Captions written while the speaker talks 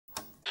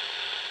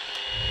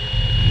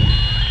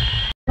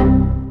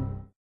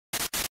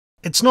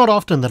It's not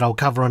often that I'll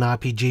cover an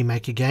RPG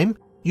Maker game.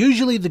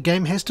 Usually the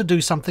game has to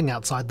do something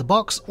outside the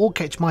box or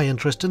catch my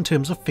interest in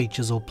terms of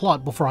features or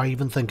plot before I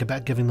even think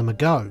about giving them a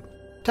go.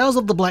 Tales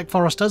of the Black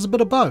Forest does a bit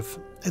of both.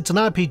 It's an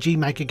RPG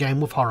Maker game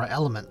with horror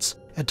elements.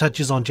 It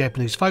touches on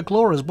Japanese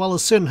folklore as well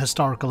as certain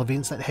historical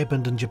events that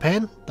happened in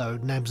Japan, though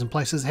names and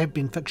places have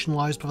been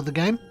fictionalized for the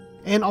game,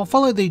 and I'll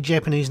follow the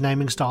Japanese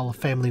naming style of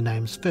family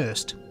names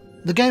first.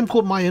 The game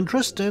caught my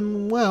interest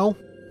and, well,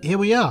 here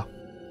we are.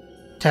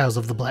 Tales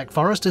of the Black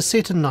Forest is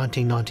set in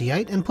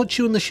 1998 and puts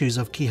you in the shoes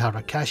of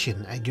Kihara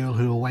Kashin, a girl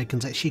who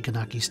awakens at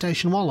Shikanaki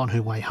Station while on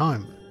her way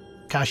home.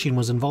 Kashin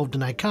was involved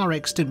in a car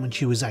accident when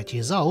she was 8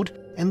 years old,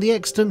 and the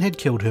accident had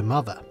killed her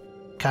mother.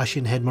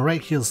 Kashin had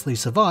miraculously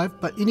survived,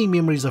 but any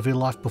memories of her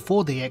life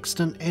before the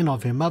accident and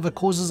of her mother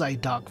causes a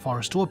dark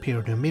forest to appear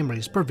in her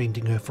memories,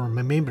 preventing her from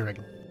remembering.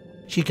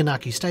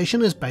 Shikanaki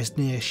Station is based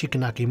near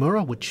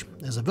Shikanaki-mura, which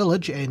is a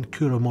village, and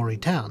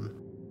Kuromori Town.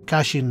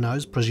 Kashin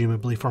knows,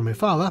 presumably from her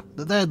father,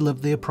 that they had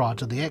lived there prior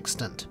to the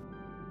accident.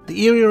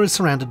 The area is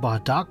surrounded by a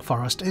dark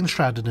forest and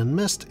shrouded in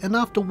mist, and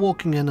after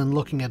walking in and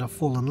looking at a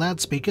fallen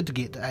loudspeaker to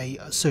get a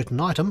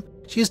certain item,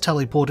 she is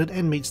teleported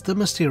and meets the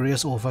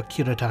mysterious author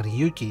Kiritani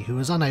Yuki, who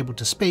is unable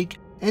to speak,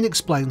 and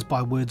explains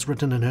by words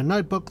written in her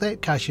notebook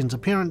that Kashin's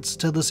appearance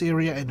to this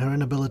area and her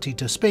inability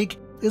to speak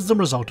is the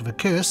result of a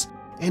curse,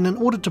 and in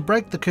order to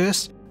break the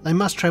curse, they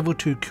must travel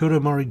to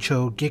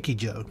Kuromori-cho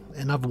Gekijo,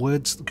 in other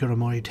words, the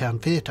Kuromori Town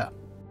Theatre.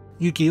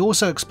 Yuki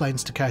also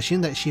explains to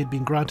Kashin that she had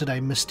been granted a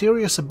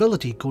mysterious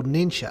ability called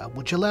Nensha,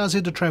 which allows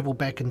her to travel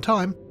back in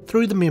time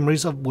through the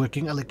memories of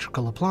working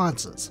electrical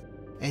appliances.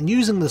 And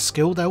using this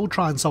skill, they will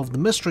try and solve the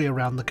mystery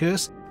around the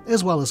curse,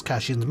 as well as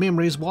Kashin's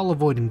memories while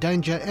avoiding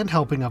danger and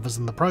helping others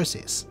in the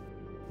process.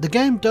 The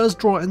game does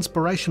draw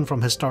inspiration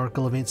from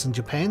historical events in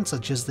Japan,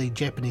 such as the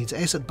Japanese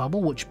acid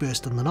bubble which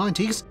burst in the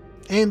 90s,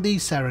 and the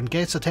sarin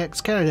gas attacks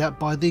carried out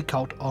by the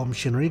cult Om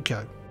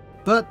Shinrikyo.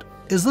 But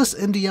is this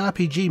indie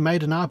RPG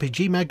made an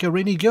RPG Maker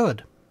any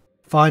good?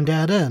 Find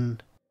out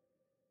in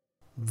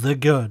The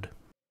Good.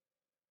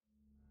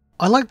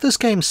 I like this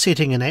game's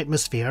setting and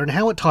atmosphere and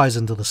how it ties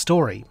into the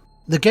story.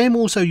 The game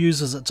also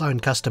uses its own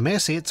custom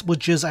assets,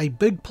 which is a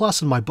big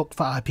plus in my book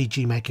for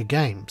RPG Maker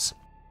games.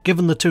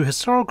 Given the two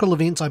historical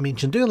events I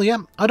mentioned earlier,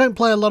 I don't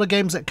play a lot of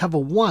games that cover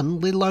one,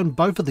 let alone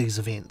both of these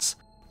events.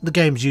 The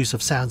game's use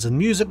of sounds and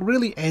music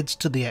really adds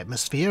to the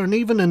atmosphere and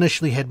even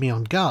initially had me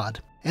on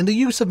guard. And the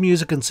use of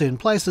music in certain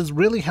places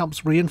really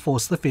helps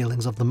reinforce the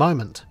feelings of the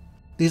moment.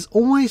 There's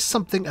always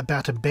something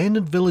about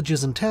abandoned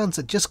villages and towns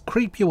that just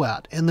creep you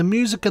out, and the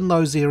music in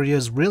those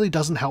areas really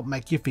doesn't help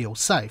make you feel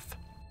safe.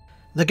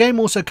 The game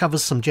also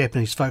covers some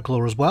Japanese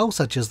folklore as well,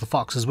 such as the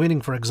Fox's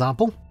Wedding for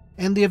example,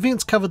 and the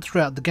events covered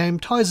throughout the game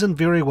ties in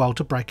very well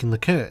to breaking the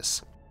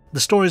curse. The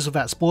stories,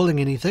 without spoiling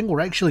anything,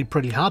 were actually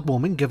pretty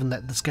heartwarming given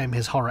that this game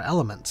has horror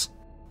elements.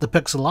 The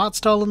pixel art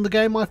style in the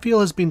game I feel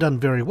has been done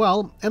very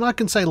well, and I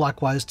can say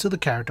likewise to the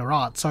character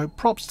art, so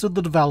props to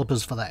the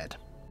developers for that.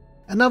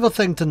 Another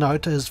thing to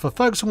note is for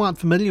folks who aren't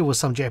familiar with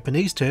some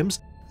Japanese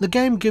terms, the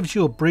game gives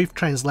you a brief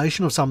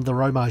translation of some of the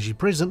romaji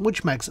present,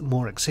 which makes it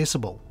more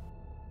accessible.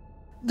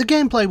 The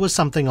gameplay was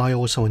something I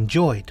also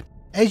enjoyed.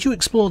 As you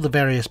explore the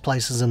various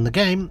places in the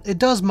game, it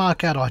does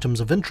mark out items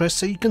of interest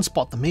so you can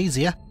spot them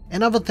easier,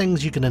 and other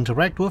things you can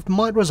interact with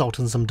might result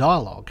in some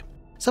dialogue.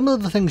 Some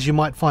of the things you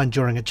might find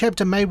during a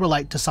chapter may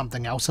relate to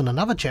something else in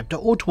another chapter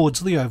or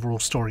towards the overall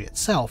story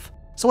itself,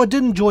 so I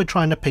did enjoy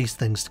trying to piece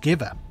things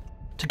together.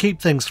 To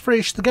keep things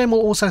fresh, the game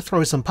will also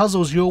throw some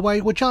puzzles your way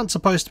which aren't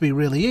supposed to be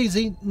really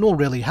easy, nor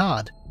really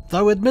hard,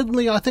 though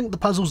admittedly I think the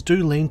puzzles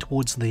do lean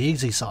towards the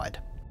easy side.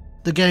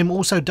 The game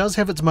also does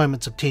have its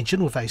moments of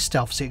tension with a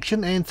stealth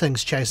section and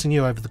things chasing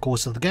you over the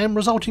course of the game,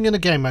 resulting in a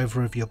game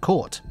over if you're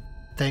caught.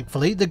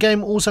 Thankfully, the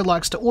game also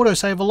likes to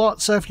autosave a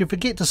lot, so if you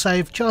forget to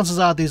save, chances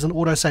are there's an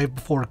autosave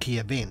before a key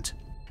event.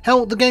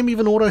 Hell, the game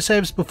even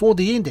autosaves before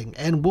the ending,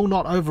 and will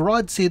not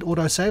override said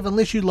autosave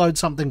unless you load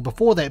something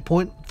before that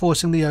point,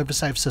 forcing the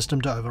oversave system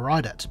to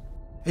override it.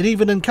 It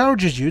even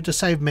encourages you to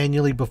save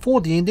manually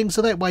before the ending,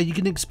 so that way you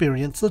can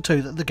experience the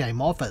two that the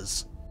game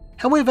offers.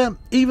 However,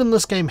 even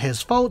this game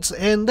has faults,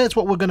 and that's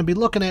what we're going to be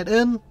looking at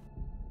in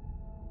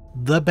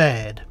The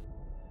Bad.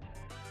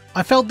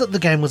 I felt that the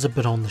game was a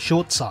bit on the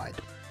short side.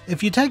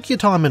 If you take your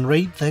time and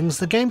read things,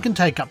 the game can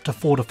take up to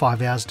 4 to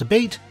 5 hours to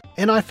beat,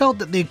 and I felt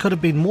that there could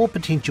have been more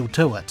potential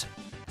to it.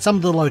 Some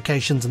of the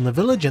locations in the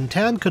village and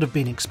town could have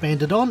been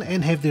expanded on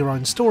and have their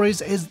own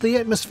stories, as the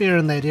atmosphere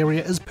in that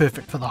area is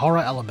perfect for the horror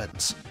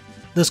elements.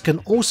 This can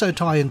also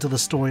tie into the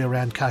story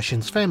around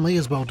Kashin's family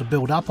as well to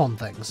build up on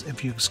things,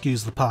 if you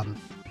excuse the pun.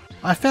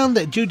 I found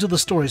that due to the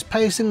story's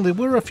pacing there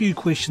were a few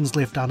questions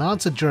left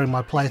unanswered during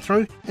my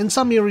playthrough, and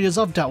some areas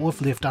I've dealt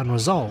with left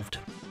unresolved.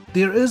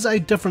 There is a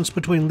difference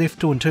between left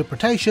to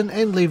interpretation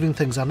and leaving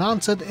things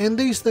unanswered, and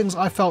these things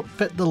I felt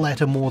fit the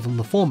latter more than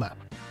the former.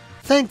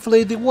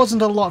 Thankfully there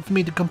wasn't a lot for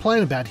me to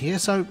complain about here,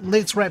 so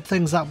let's wrap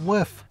things up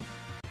with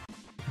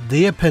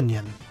the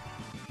opinion.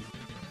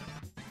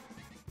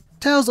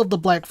 Tales of the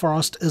Black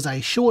Forest is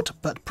a short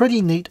but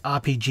pretty neat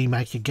RPG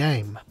Maker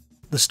game.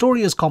 The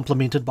story is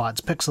complemented by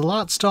its pixel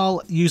art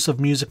style, use of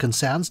music and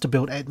sounds to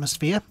build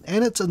atmosphere,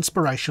 and its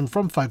inspiration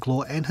from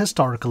folklore and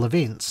historical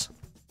events.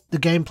 The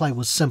gameplay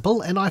was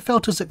simple, and I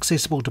felt as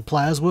accessible to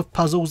players with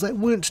puzzles that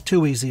weren't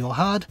too easy or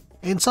hard,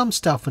 and some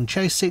stealth and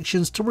chase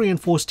sections to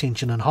reinforce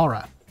tension and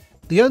horror.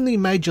 The only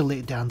major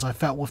letdowns I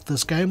felt with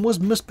this game was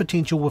missed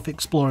potential with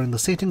exploring the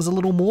settings a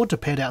little more to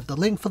pad out the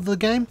length of the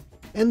game,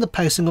 and the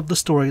pacing of the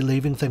story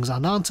leaving things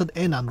unanswered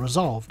and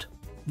unresolved.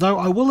 Though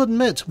I will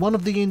admit one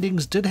of the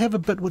endings did have a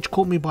bit which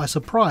caught me by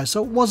surprise,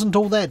 so it wasn't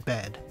all that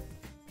bad.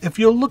 If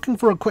you're looking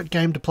for a quick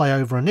game to play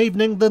over an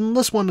evening, then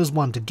this one is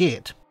one to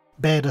get.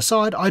 Bad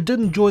aside, I did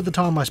enjoy the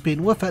time I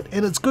spent with it,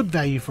 and it's good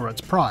value for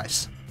its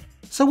price.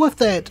 So with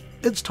that,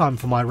 it's time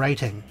for my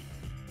rating.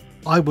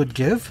 I would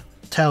give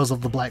Tales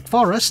of the Black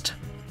Forest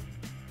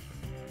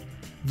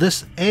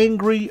this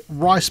angry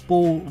rice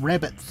ball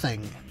rabbit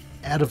thing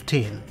out of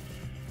 10.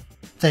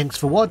 Thanks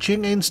for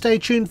watching, and stay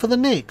tuned for the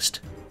next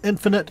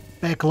Infinite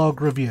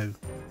Backlog review.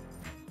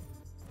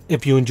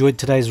 If you enjoyed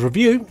today's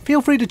review,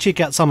 feel free to check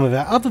out some of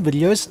our other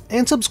videos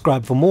and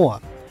subscribe for more.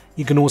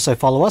 You can also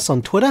follow us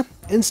on Twitter,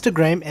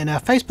 Instagram and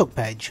our Facebook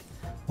page.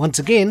 Once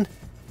again,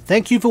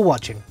 thank you for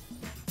watching.